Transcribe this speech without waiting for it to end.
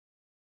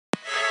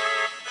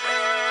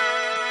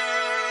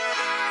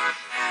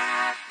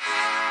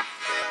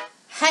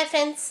Hi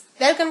friends,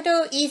 welcome to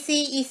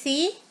EC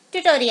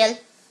tutorial.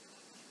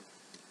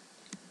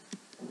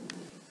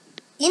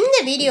 In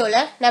the video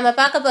la nama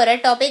paaka pora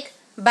topic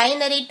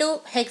binary to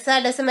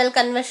hexadecimal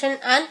conversion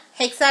and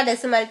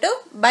hexadecimal to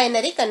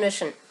binary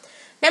conversion.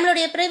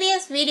 நம்மளுடைய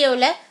previous video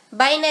la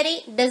binary,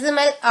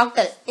 decimal,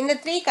 octal இந்த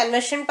 3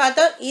 conversion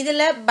பார்த்தோம்.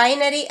 இதுல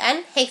binary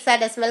and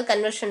hexadecimal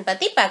conversion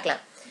பத்தி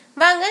பார்க்கலாம்.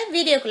 வாங்க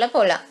வீடியோக்குள்ள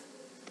போலாம்.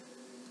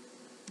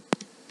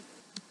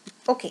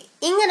 Okay,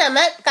 இங்க நம்ம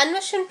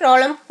கன்வர்ஷன்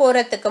ப்ராப்ளம்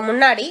போறதுக்கு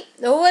முன்னாடி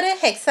ஒவ்வொரு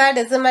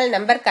ஹெக்ஸாடெசிமல்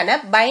நம்பருக்கான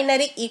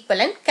பைனரி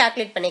ஈக்குவலன்ட்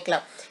கால்குலேட்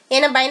பண்ணிக்கலாம்.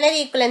 ஏன்னா பைனரி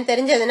ஈக்குவலன்ட்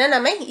தெரிஞ்சதுன்னா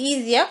நம்ம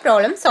ஈஸியா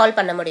ப்ராப்ளம் சால்வ்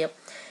பண்ண முடியும்.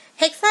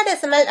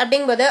 ஹெக்ஸாடெசிமல்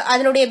அப்படிங்கும்போது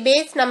அதனுடைய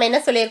பேஸ் நம்ம என்ன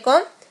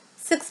சொல்லியிருக்கோம்,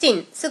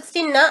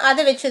 16னா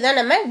அதை வச்சுதான்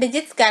நம்ம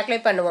டிஜிட்ஸ்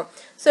கால்குலேட் பண்ணுவோம்.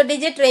 So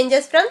digit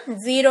ranges from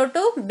 0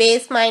 to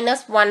base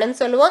minus 1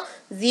 சொல்லுவோம்.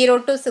 0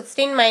 to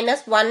 16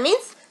 minus 1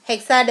 means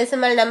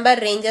hexadecimal number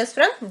ranges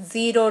from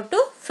 0 to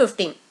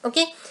 15.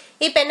 Okay,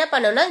 இப்போ என்ன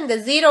பண்ணோம்னா இந்த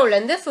 0ல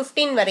இருந்து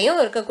 15 வரையும்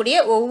இருக்கக்கூடிய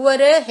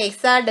ஒவ்வொரு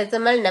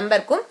ஹெக்ஸாடெசிமல்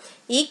நம்பருக்கும்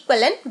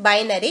ஈக்குவலன்ட்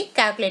பைனரி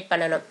கால்குலேட்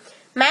பண்ணணும்.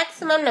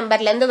 மேக்ஸிமம்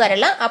நம்பர்ல இருந்து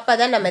வரலாம்,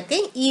 அப்பதான் நமக்கு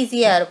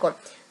ஈஸியா இருக்கும்.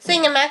 ஸோ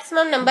இங்க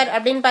மேக்ஸிமம் நம்பர்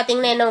அப்படின்னு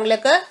பாத்தீங்கன்னா என்ன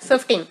உங்களுக்கு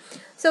 15.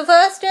 ஸோ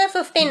ஃபர்ஸ்ட்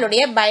 15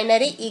 உடைய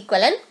பைனரி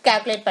ஈக்குவலன்ட்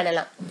கால்குலேட்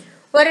பண்ணலாம்.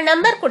 ஒரு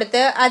நம்பர்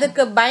கொடுத்து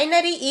அதுக்கு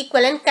பைனரி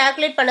ஈக்குவலன்ட்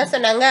கால்குலேட் பண்ண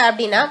சொன்னாங்க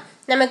அப்படின்னா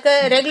நமக்கு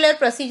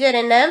ரெகுலர்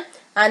ப்ரொசீஜர் என்ன,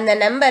 அந்த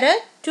நம்பரை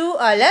 2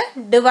 ஆல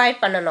டிவைட்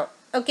பண்ணணும்.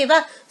 ஓகேவா?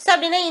 ஸோ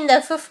அப்படின்னா இந்த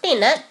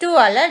 15 2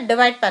 ஆல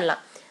டிவைட்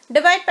பண்ணலாம்.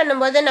 டிவைட்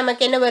பண்ணும்போது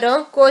நமக்கு என்ன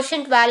வரும்,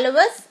 quotient value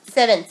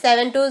 7,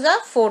 7 2s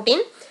are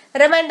 14,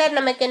 reminder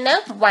நமக்கு என்ன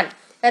 1.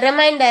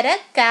 ரிமைண்டரை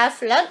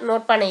கேர்ஃபுல்லா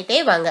நோட் பண்ணிட்டே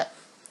வாங்க.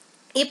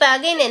 இப்போ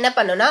அகைன் என்ன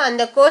பண்ணணும்னா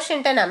அந்த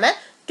கோஷன்ட்டை நம்ம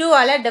 2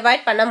 ஆல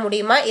டிவைட் பண்ண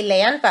முடியுமா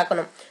இல்லையான்னு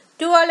பார்க்கணும்.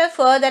 2 ஆல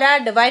ஃபர்தரா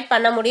டிவைட்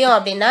பண்ண முடியும்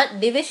அப்படின்னா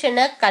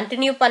டிவிஷனை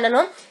கண்டினியூ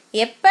பண்ணணும்.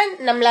 எப்ப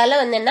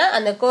நம்மளால என்ன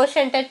அந்த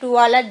கோஷன்ட்டை 2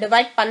 ஆல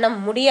டிவைட் பண்ண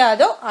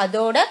முடியாதோ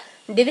அதோட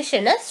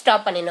டிவிஷனை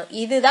ஸ்டாப் பண்ணிடணும்.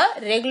 இதுதான்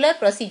ரெகுலர்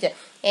ப்ரொசீஜர்.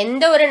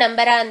 எந்த ஒரு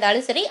நம்பரா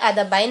இருந்தாலும் சரி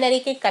அதை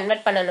பைனரிக்கு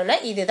கன்வெர்ட் பண்ணணும்னா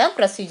இதுதான்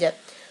ப்ரொசீஜர்.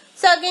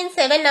 ஸோ அகைன்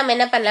 7 நம்ம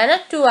என்ன பண்ணலாம்னா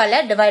 2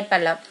 ஆல டிவைட்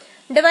பண்ணலாம்.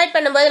 டிவைட்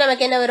பண்ணும்போது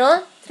நமக்கு என்ன வரும்,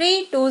 3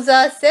 2s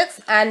are 6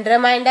 and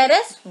remainder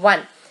is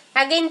 1.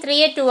 Again 3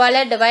 2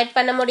 ஆல டிவைட்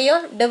பண்ண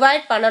முடியும்.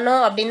 டிவைட்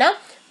பண்ணணும் அப்படின்னா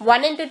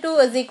 1 into 2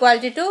 is equal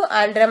to 2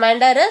 and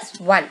remainder is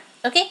 1.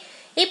 Okay,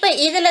 இப்போ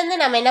இதுல இருந்து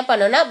நம்ம என்ன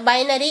பண்ணணும்னா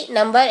பைனரி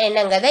நம்பர்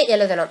என்னங்கறத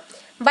எழுதணும்.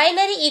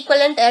 பைனரி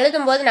ஈக்குவலன்ட்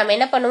எழுதும் போது நம்ம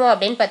என்ன பண்ணுவோம்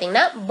அப்படின்னு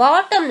பாத்தீங்கன்னா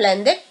பாட்டம்ல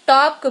இருந்து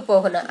டாப்க்கு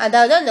போகணும்.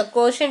 அதாவது அந்த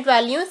கோஷன்ட்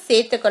வேல்யூ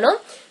சேர்த்துக்கணும்.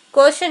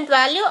 Quotient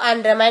value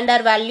and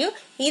reminder value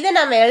இதை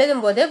நம்ம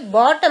எழுதும் போது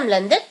பாட்டம்ல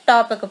இருந்து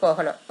டாப்புக்கு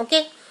போகணும். ஓகே,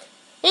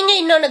 இங்க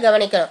இன்னொன்னு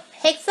கவனிக்கணும்.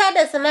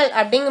 ஹெக்ஸாடெசிமல்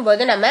அப்படிங்கும்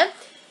போது நம்ம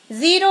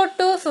 0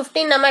 to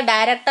 15 நம்ம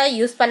டைரக்டா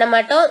யூஸ் பண்ண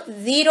மாட்டோம்.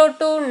 0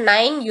 to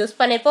 9 யூஸ்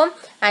பண்ணிருப்போம்.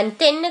 அண்ட்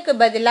 10க்கு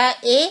பதிலா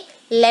A,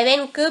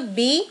 11க்கு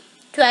B,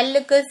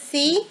 12க்கு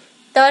C,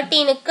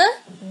 13க்கு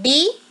D,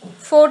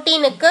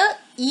 14க்கு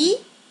E,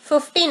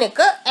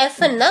 15க்கு F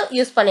தான்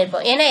யூஸ்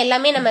பண்ணிருப்போம். ஏன்னா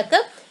எல்லாமே நமக்கு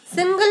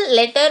சிங்கிள்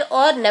லெட்டர்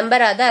ஆர்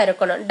நம்பரா தான்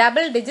இருக்கணும்.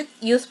 டபுள் டிஜிட்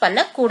யூஸ் பண்ண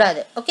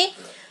கூடாது. ஓகே,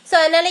 ஸோ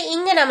அதனால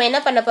இங்க நம்ம என்ன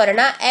பண்ண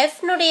போறோம்னா F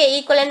னுடைய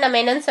ஈக்குவலன்ட் நம்ம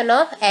என்னன்னு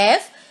சொன்னோம்,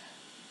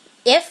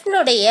 F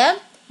னுடைய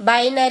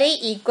பைனரி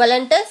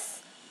ஈக்குவலன்ட்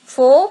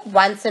 4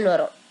 1s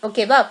வரும்.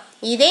 ஓகேவா?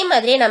 இதே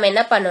மாதிரி நம்ம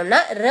என்ன பண்ணோம்னா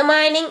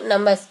ரிமைனிங்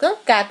நம்பர்ஸ்க்கும்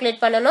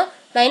கால்குலேட் பண்ணணும்.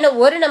 நான் இன்னும்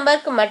ஒரு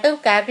நம்பருக்கு மட்டும்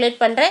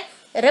கால்குலேட் பண்றேன்.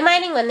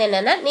 ரிமைனிங்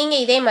என்னன்னா நீங்க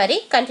இதே மாதிரி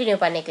கண்டினியூ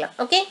பண்ணிக்கலாம்.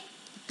 ஓகே,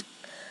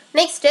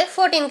 நெக்ஸ்ட்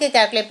 14க்கு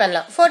கால்குலேட்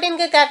பண்ணலாம்.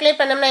 14க்கு கால்குலேட்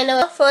பண்ணோம்னா என்ன,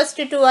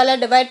 ஃபர்ஸ்ட் 2 ஆல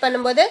டிவைட்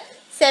பண்ணும்போது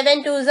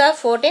 7 2s are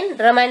 14,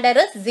 reminder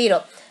is 0.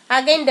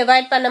 Again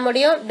divide பண்ண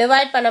முடியும்.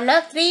 டிவைட் பண்ணோம்னா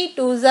 3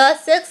 2s are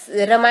 6,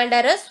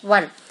 reminder is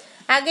 1.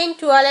 Again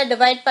 2 ஆல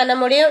டிவைட் பண்ண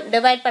முடியும்.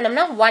 டிவைட்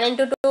பண்ணோம்னா 1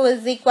 into 2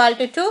 is equal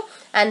to 2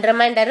 and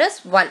reminder is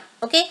 1.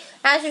 Okay,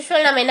 as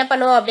usual நம்ம என்ன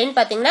பண்ணுவோம் அப்படின்னு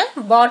பாத்தீங்கன்னா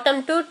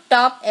பாட்டம் டு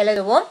டாப்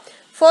எழுதுவோம்.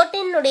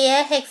 14 உடைய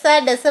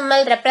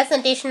ஹெக்ஸாடெசிமல்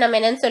ரெப்ரசன்டேஷன் நம்ம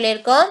என்னன்னு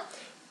சொல்லியிருக்கோம்,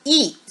 E.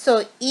 So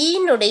E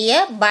னுடைய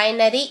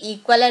binary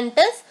equivalent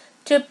is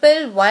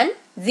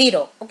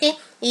 1110. Okay,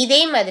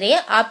 இதே மாதிரியே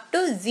அப்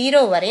டு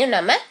 0 வரையும்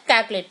நம்ம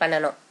கால்குலேட்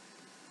பண்ணணும்.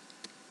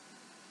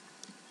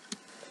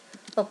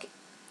 ஓகே,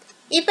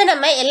 இப்போ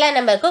நம்ம எல்லா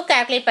நம்பருக்கும்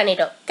கால்குலேட்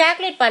பண்ணிட்டோம்.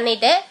 கால்குலேட்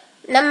பண்ணிட்டு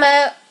நம்ம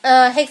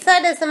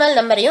ஹெக்ஸாடெசிமல்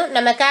நம்பரையும்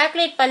நம்ம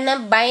கால்குலேட் பண்ண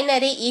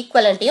பைனரி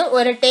ஈக்குவலன்ட்டையும்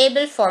ஒரு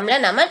டேபிள் ஃபார்ம்ல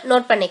நம்ம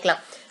நோட்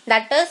பண்ணிக்கலாம்.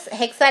 That is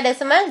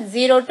hexadecimal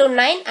 0 to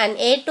 9 and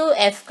A to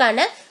F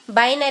கான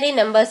பைனரி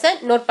நம்பர்ஸை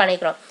நோட்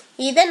பண்ணிக்கிறோம்.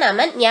 இதை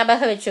நாம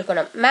ஞாபகம்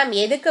வச்சுக்கணும். மேம்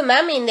எதுக்கு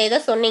மேம் இந்த இதை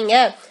சொன்னீங்க,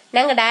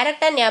 நாங்க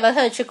டைரக்டா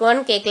ஞாபகம்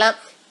வச்சுக்குவோம்னு கேட்கலாம்.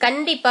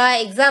 கண்டிப்பா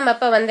எக்ஸாம்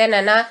அப்ப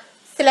என்னன்னா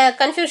சில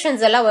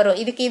கன்ஃபியூஷன்ஸ் எல்லாம் வரும்.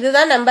 இதுக்கு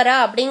இதுதான் நம்பரா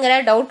அப்படிங்கிற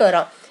டவுட்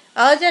வரும்.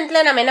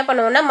 அர்ஜென்ட்ல நம்ம என்ன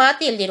பண்ணுவோம்னா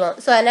மாத்தி எழுதிடுவோம்.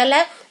 ஸோ அதனால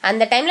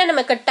அந்த டைம்ல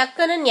நமக்கு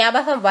டக்குன்னு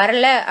ஞாபகம்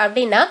வரல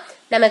அப்படின்னா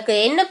நமக்கு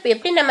என்ன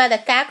எப்படி நம்ம அதை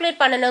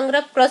கால்குலேட் பண்ணணுங்கிற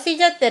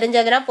ப்ரொசீஜர்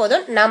தெரிஞ்சதுன்னா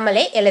போதும்,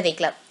 நம்மளே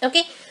எழுதிக்கலாம்.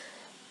 ஓகே,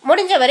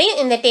 முடிஞ்ச வரையும்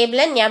இந்த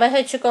டேபிளை ஞாபகம்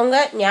வச்சுக்கோங்க.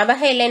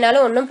 ஞாபகம்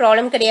இல்லைனாலும் ஒன்றும்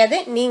ப்ராப்ளம் கிடையாது,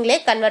 நீங்களே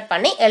கன்வெர்ட்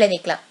பண்ணி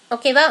எழுதிக்கலாம்.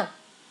 ஓகேவா?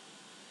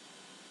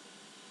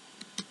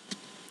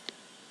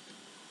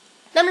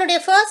 நம்மளுடைய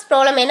நம்மளுடைய ஃபர்ஸ்ட்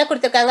ப்ராப்ளம் என்ன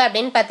கொடுத்துருக்காங்க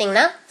அப்படின்னு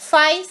பார்த்தீங்கன்னா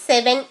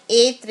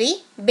 57A3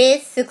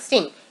 base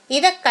 16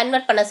 இதை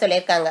கன்வெர்ட் பண்ண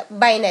சொல்லியிருக்காங்க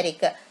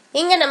பைனரிக்கு.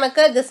 இங்க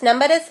நமக்கு திஸ்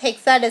நம்பர் இஸ்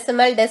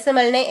ஹெக்ஸாடெசிமல்,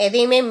 டெசிமல்னு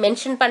எதையுமே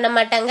மென்ஷன் பண்ண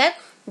மாட்டாங்க.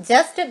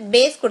 ஜஸ்ட்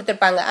பேஸ்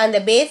கொடுத்துருப்பாங்க. அந்த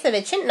பேஸை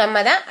வச்சு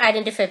நம்ம தான்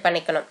ஐடென்டிஃபை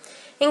பண்ணிக்கணும்.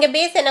 இங்க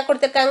பேஸ் என்ன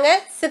கொடுத்துருக்காங்க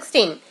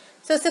 16.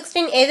 ஸோ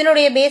 16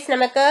 எதனுடைய பேஸ்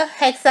நமக்கு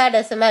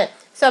ஹெக்ஸாடெசிமல்.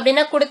 ஸோ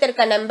அப்படின்னா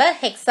கொடுத்துருக்க நம்பர்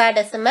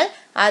ஹெக்ஸாடெசிமல்,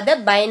 அதை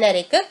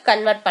பைனரிக்கு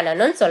கன்வெர்ட்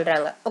பண்ணணும்னு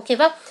சொல்றாங்க.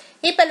 ஓகேவா?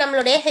 இப்போ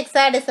நம்மளுடைய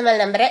ஹெக்ஸாடெசிமல்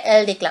நம்பரை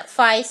எழுதிக்கலாம்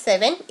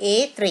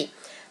 57A3.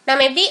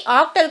 நம்ம எப்படி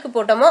ஆக்டலுக்கு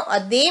போட்டோமோ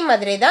அதே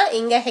மாதிரி தான்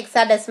இங்க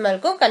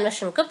ஹெக்ஸாடெசிமலுக்கும்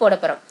கன்வர்ஷனுக்கு போட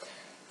போறோம்.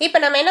 இப்போ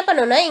நம்ம என்ன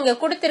பண்ணோம்னா இங்க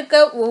கொடுத்திருக்க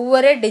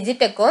ஒவ்வொரு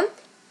டிஜிட்டுக்கும்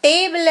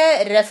டேபிளை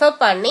ரெஃபர்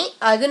பண்ணி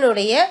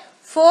அதனுடைய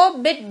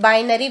 4-bit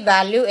பைனரி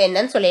வேல்யூ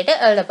என்னன்னு சொல்லிட்டு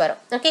எழுத போறோம்.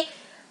 ஓகே,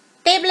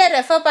 டேபிளை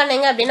ரெஃபர்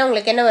பண்ணீங்க அப்படின்னா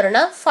உங்களுக்கு என்ன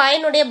வரும்னா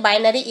 5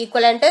 binary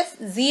equivalent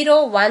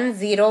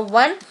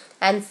 0101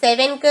 and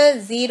 7க்கு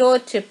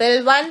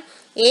 0111,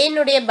 A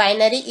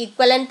binary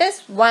equivalent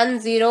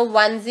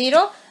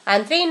 1010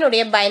 and 3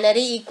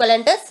 binary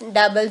equivalent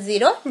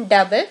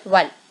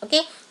 0011. Okay,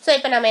 so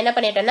இப்போ நம்ம என்ன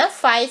பண்ணிட்டோம்னா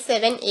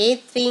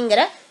 57A3ங்கிற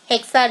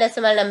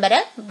ஹெக்ஸாடெசிமல் நம்பரை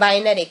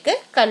பைனரிக்கு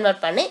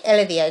கன்வெர்ட் பண்ணி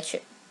எழுதியாச்சு.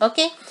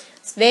 Okay,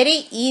 very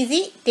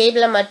easy.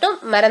 டேபிளை மட்டும்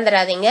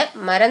மறந்துடாதீங்க.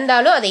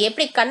 மறந்தாலும் அதை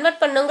எப்படி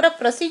கன்வெர்ட் பண்ணுங்கிற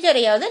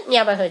ப்ரொசீஜரையாவது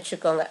ஞாபகம்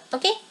வச்சுக்கோங்க.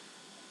 ஓகே,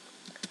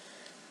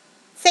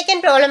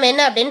 செகண்ட் ப்ராப்ளம்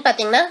என்ன அப்படின்னு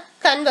பார்த்தீங்கன்னா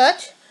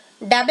convert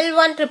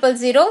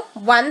 1100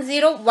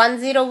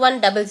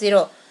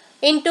 10100100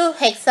 into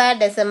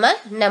hexadecimal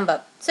number.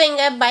 So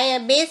இங்க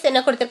base என்ன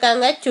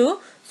கொடுத்திருக்காங்க 2.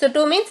 So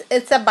 2 means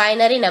it's a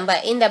binary number.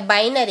 இந்த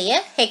பைனரிய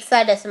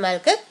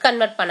ஹெக்ஸாடெசிமலுக்கு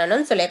கன்வெர்ட்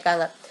பண்ணணும்னு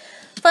சொல்லியிருக்காங்க.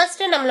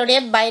 ஃபர்ஸ்ட் நம்மளுடைய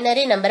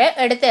பைனரி நம்பரை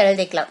எடுத்து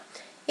எழுதிக்கலாம்.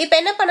 இப்போ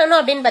என்ன பண்ணணும்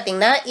அப்படின்னு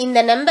பார்த்தீங்கன்னா இந்த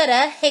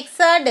நம்பரை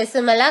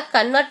ஹெக்ஸாடெசிமலா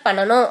கன்வெர்ட்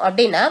பண்ணணும்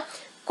அப்படின்னா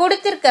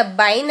கொடுத்திருக்க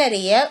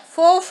பைனரிய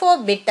 4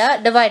 பிட்டா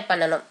டிவைட்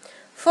பண்ணணும்.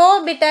 4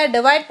 பிட்டா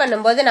டிவைட்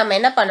பண்ணும்போது நம்ம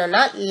என்ன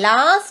பண்ணணும்னா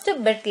லாஸ்ட்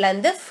பிட்ல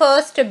இருந்து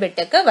ஃபர்ஸ்ட்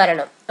பிட்டுக்கு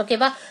வரணும்.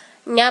 ஓகேவா?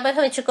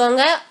 ஞாபகம்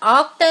வச்சுக்கோங்க,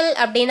 ஆக்டல்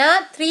அப்படின்னா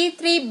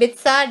 3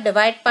 பிட்ஸா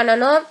டிவைட்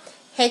பண்ணணும்.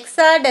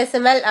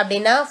 ஹெக்ஸாடெசிமல்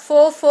அப்படின்னா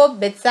 4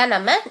 பிட்ஸா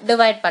நம்ம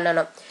டிவைட்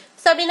பண்ணணும்.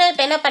 ஸோ அப்படின்னா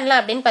இப்போ என்ன பண்ணலாம்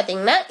அப்படின்னு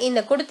பார்த்தீங்கன்னா இந்த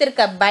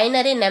கொடுத்திருக்க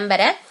பைனரி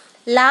நம்பரை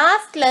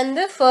லாஸ்ட்ல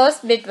இருந்து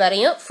ஃபர்ஸ்ட் பிட்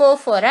வரையும்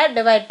 4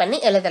 டிவைட் பண்ணி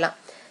எழுதலாம்.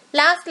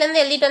 லாஸ்ட்ல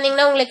இருந்து எழுதிட்டு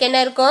வந்தீங்கன்னா உங்களுக்கு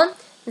என்ன இருக்கும்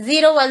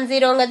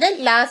 010ங்கிறது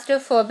லாஸ்ட்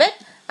 4 பிட்.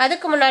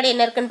 அதுக்கு முன்னாடி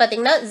என்ன இருக்குன்னு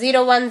பார்த்தீங்கன்னா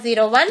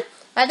 0101,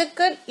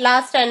 அதுக்கு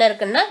லாஸ்ட் என்ன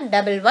இருக்குன்னா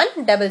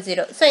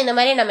 1100. ஸோ இந்த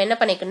மாதிரி நம்ம என்ன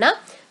பண்ணிக்கணும்னா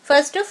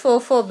ஃபர்ஸ்ட்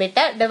 4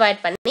 பிட்டை டிவைட்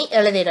பண்ணி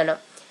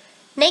எழுதிடணும்.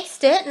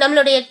 நெக்ஸ்ட்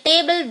நம்மளுடைய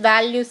டேபிள்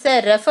வேல்யூஸை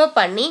ரெஃபர்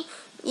பண்ணி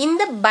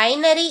இந்த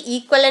பைனரி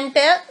ஈக்குவலன்ட்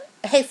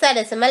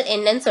ஹெக்ஸாடெசிமல்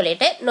என்னன்னு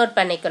சொல்லிட்டு நோட்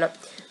பண்ணிக்கணும்.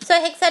 ஸோ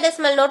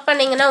ஹெக்ஸாடெசிமல் நோட்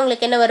பண்ணீங்கன்னா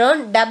உங்களுக்கு என்ன வரும்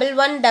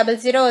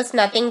 1100 is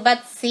nothing but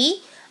C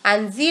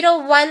and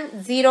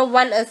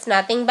 0101 is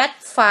nothing but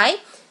 5,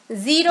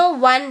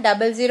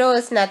 0100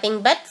 is nothing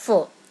but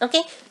 4. Okay,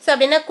 so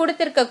அப்படின்னா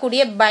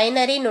கொடுத்திருக்கக்கூடிய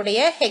பைனரினுடைய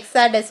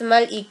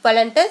hexadecimal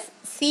equivalent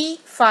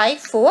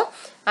C54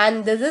 and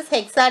this is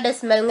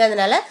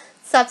ஹெக்ஸாடெசிமல்ங்கிறதுனால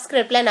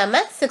சப்ஸ்கிரிப்ட்ல நம்ம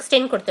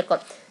 16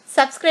 கொடுத்திருக்கோம்.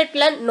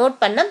 சப்ஸ்கிரிப்ட்ல நோட்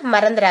பண்ண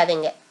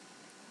மறந்துடாதீங்க.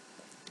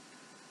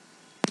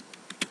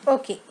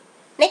 ஓகே,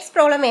 நெக்ஸ்ட்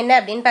ப்ராப்ளம் என்ன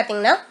அப்படின்னு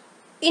பார்த்தீங்கன்னா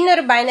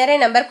இன்னொரு பைனரி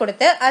நம்பர்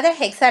கொடுத்து அதை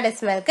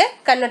ஹெக்ஸாடெசிமலுக்கு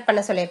கன்வெர்ட்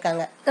பண்ண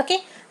சொல்லியிருக்காங்க. ஓகே,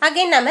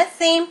 அகைன் நம்ம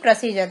சேம்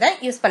ப்ரொசீஜர் தான்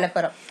யூஸ் பண்ண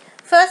போகிறோம்.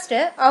 ஃபர்ஸ்ட்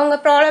அவங்க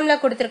ப்ராப்ளம்ல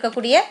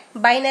கொடுத்துருக்கக்கூடிய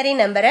பைனரி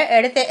நம்பரை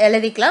எடுத்து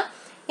எழுதிக்கலாம்.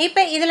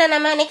 இப்போ இதில்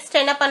நம்ம நெக்ஸ்ட்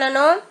என்ன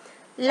பண்ணணும்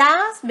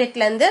லாஸ்ட்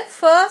பிட்ல இருந்து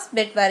ஃபர்ஸ்ட்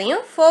பிட்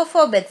வரையும்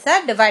 4 பிட்ஸா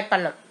டிவைட்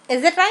பண்ணணும்.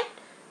 Is it right?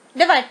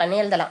 டிவைட் பண்ணி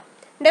எழுதலாம்.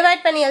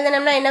 டிவைட் பண்ணி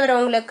எழுதினோம்னா என்ன வரும்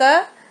உங்களுக்கு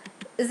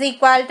இஸ்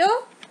ஈக்குவல் டு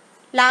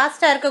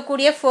லாஸ்டா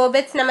இருக்கக்கூடிய 4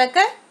 பிட்ஸ்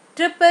நமக்கு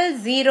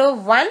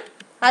 0001,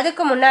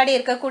 அதுக்கு முன்னாடி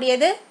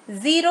இருக்கக்கூடியது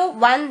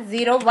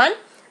 0101,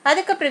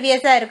 அதுக்கு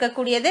ப்ரீவியஸா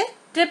இருக்கக்கூடியது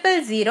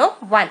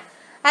 0001,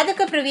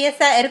 அதுக்கு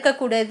ப்ரீவியஸா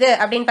இருக்கக்கூடியது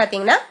அப்படின்னு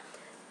பாத்தீங்கன்னா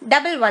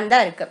 11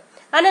 தான் இருக்கு.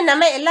 ஆனா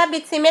நம்ம எல்லா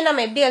பிட்ஸையுமே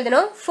நம்ம எப்படி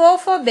எழுதணும்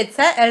 4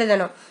 பிட்ஸா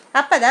எழுதணும்.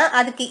 அப்பதான்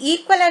அதுக்கு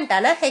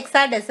ஈக்குவலண்டான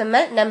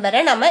ஹெக்ஸாடெசிமல்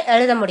நம்பரை நம்ம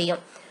எழுத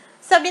முடியும்.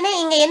 ஸோ அப்படின்னா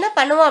இங்க என்ன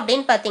பண்ணுவோம்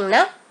அப்படின்னு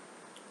பாத்தீங்கன்னா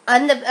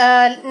அந்த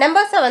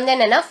நம்பர்ஸை வந்து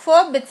என்னன்னா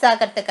 4 பிட்ஸ்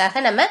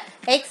ஆகிறதுக்காக நம்ம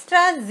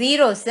எக்ஸ்ட்ரா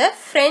ஜீரோஸை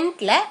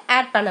ஃப்ரண்ட்ல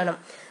ஆட் பண்ணணும்.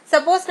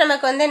 சப்போஸ்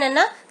நமக்கு வந்து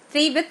என்னன்னா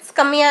 3 பிட்ஸ்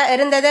கம்மியா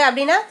இருந்தது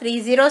அப்படின்னா 3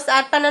 zeros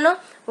ஆட் பண்ணணும்.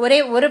 ஒரே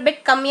ஒரு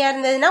பிட் கம்மியா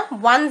இருந்ததுன்னா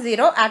 1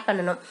 0 ஆட்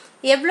பண்ணணும்.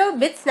 எவ்வளோ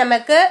பிட்ஸ்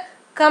நமக்கு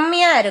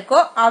கம்மியா இருக்கோ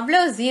அவ்வளோ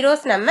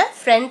ஜீரோஸ் நம்ம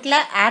ஃப்ரண்ட்ல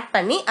ஆட்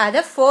பண்ணி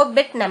அதை 4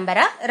 பிட்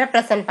நம்பரா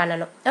ரெப்ரசென்ட்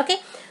பண்ணணும். ஓகே,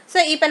 ஸோ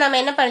இப்போ நம்ம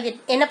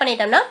என்ன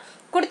பண்ணிட்டோம்னா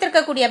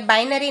கொடுத்துருக்கக்கூடிய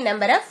பைனரி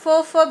நம்பரை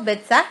 4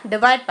 பிட்ஸா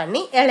டிவைட்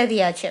பண்ணி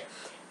எழுதியாச்சு.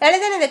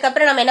 எழுதினதுக்கு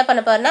அப்புறம் நம்ம என்ன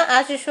பண்ண போறோம்னா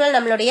ஆஸ் யூஷுவல்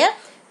நம்மளுடைய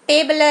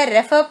டேபிளை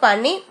ரெஃபர்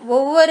பண்ணி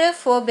ஒவ்வொரு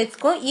 4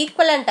 பிட்ஸ்க்கும்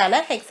ஈக்குவலண்டான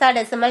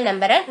ஹெக்ஸாடெசிமல்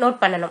நம்பரை நோட்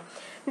பண்ணணும்.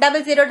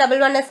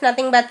 0011 is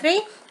nothing but 3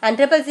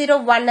 and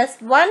 0001 is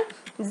 1,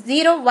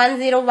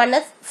 0101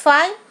 is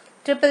 5,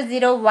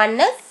 0001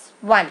 is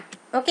 1.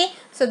 Okay,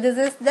 so this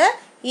is the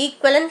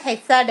equivalent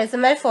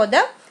hexadecimal for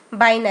the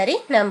binary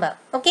number.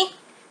 Okay,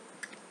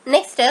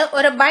 next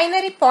ஒரு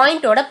பைனரி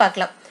பாயிண்டோட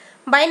பார்க்கலாம்.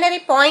 பைனரி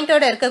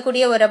பாயிண்டோட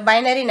இருக்கக்கூடிய ஒரு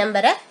பைனரி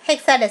நம்பரை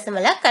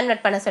ஹெக்ஸாடெசிமலா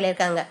கன்வெர்ட் பண்ண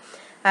சொல்லியிருக்காங்க.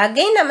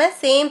 அகைன் நம்ம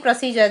சேம்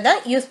ப்ரொசீஜர்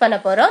தான் யூஸ் பண்ண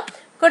போறோம்.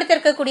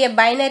 கொடுத்திருக்கக்கூடிய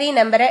பைனரி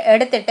நம்பரை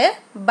எடுத்துட்டு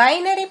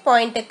பைனரி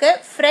பாயிண்ட்டுக்கு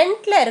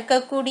ஃப்ரண்ட்ல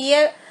இருக்கக்கூடிய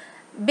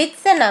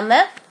பிட்ஸை நம்ம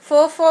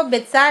 4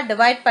 பிட்ஸா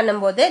டிவைட்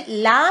பண்ணும்போது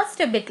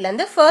லாஸ்ட் பிட்ல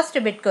இருந்து ஃபர்ஸ்ட்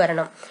பிட்க்கு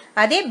வரணும்.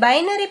 அதே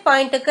பைனரி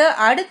பாயிண்ட்டுக்கு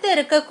அடுத்து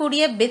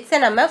இருக்கக்கூடிய பிட்ஸை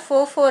நம்ம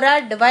 4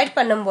 டிவைட்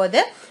பண்ணும்போது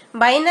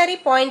பைனரி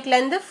பாயிண்ட்ல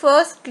இருந்து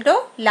ஃபர்ஸ்ட் டு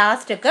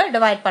லாஸ்ட்டுக்கு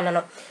டிவைட்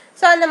பண்ணணும்.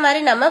 ஸோ அந்த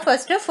மாதிரி நம்ம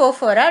ஃபர்ஸ்ட்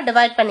 4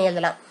 டிவைட் பண்ணி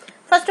எழுதலாம்.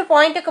 ஃபர்ஸ்ட்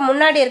பாயிண்ட்டுக்கு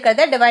முன்னாடி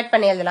இருக்கிறத டிவைட்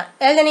பண்ணி எழுதலாம்.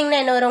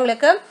 எழுதுனீங்கன்னா என்ன வரும்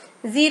உங்களுக்கு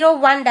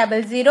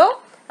 0100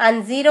 and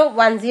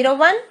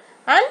 0101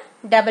 and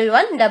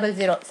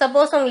 1100.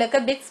 சப்போஸ் உங்களுக்கு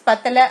பிட்ஸ்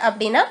பத்தல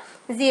அப்படின்னா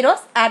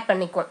ஜீரோஸ் ஆட்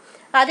பண்ணிக்கும்.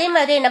 அதே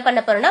மாதிரி என்ன பண்ண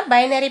போறோம்னா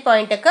பைனரி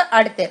பாயிண்ட்டுக்கு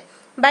அடுத்து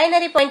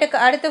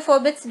 4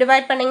 பிட்ஸ்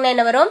டிவைட் பண்ணீங்கன்னா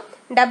என்ன வரும்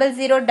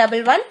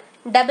 0011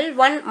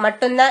 11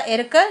 மட்டும்தான்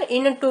இருக்கு.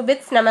 இன்னும் 2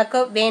 பிட்ஸ் நமக்கு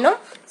வேணும்.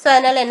 ஸோ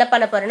அதனால என்ன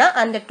பண்ண போறோம்னா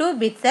அந்த 2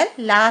 பிட்ஸை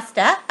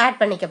லாஸ்டா ஆட்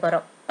பண்ணிக்க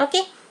போறோம்.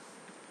 ஓகே,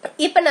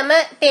 இப்போ நம்ம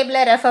டேபிள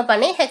ரெஃபர்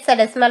பண்ணி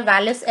ஹெக்ஸாடெசிமல்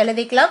வேல்யூஸ்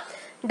எழுதிக்கலாம்.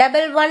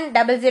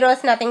 1100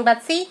 is nothing but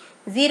C,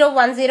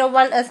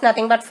 0101 is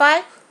nothing but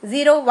 5,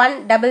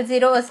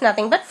 0100 is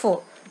nothing but 4.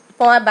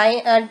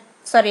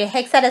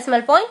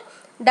 Hexadecimal point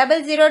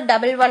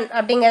 0011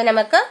 அப்படிங்கிறது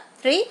நமக்கு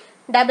 3,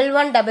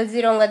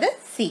 1100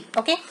 C.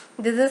 Okay,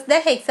 this is the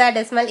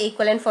hexadecimal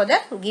equivalent for the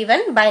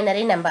given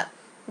binary number.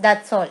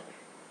 That's all.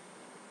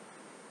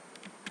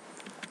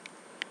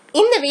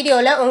 இந்த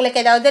வீடியோல உங்களுக்கு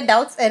ஏதாவது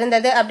டவுட்ஸ்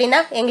இருந்தது அப்படின்னா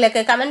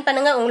எங்களுக்கு கமெண்ட்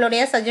பண்ணுங்க.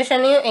 உங்களுடைய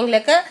சஜஷனையும்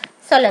எங்களுக்கு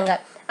சொல்லுங்க.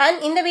 அண்ட்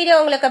இந்த வீடியோ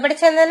உங்களுக்கு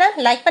பிடிச்சிருந்ததுன்னா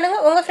லைக் பண்ணுங்க,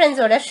 உங்க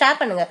ஃப்ரெண்ட்ஸோட ஷேர்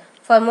பண்ணுங்க.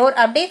 ஃபார் மோர்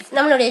அப்டேட்ஸ்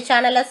நம்மளுடைய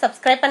சேனலை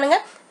சப்ஸ்கிரைப் பண்ணுங்க.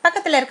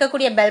 பக்கத்துல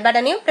இருக்கக்கூடிய பெல்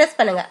பட்டனையும் பிரஸ்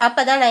பண்ணுங்க.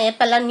 அப்பதான் நான்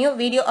எப்பெல்லாம் நியூ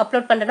வீடியோ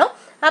அப்லோட் பண்றனோ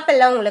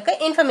அப்பெல்லாம் உங்களுக்கு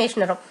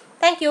இன்ஃபர்மேஷன் வரும்.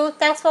 தேங்க்யூ.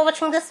 தேங்க்ஸ் ஃபார்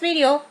வாட்சிங் திஸ்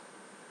வீடியோ.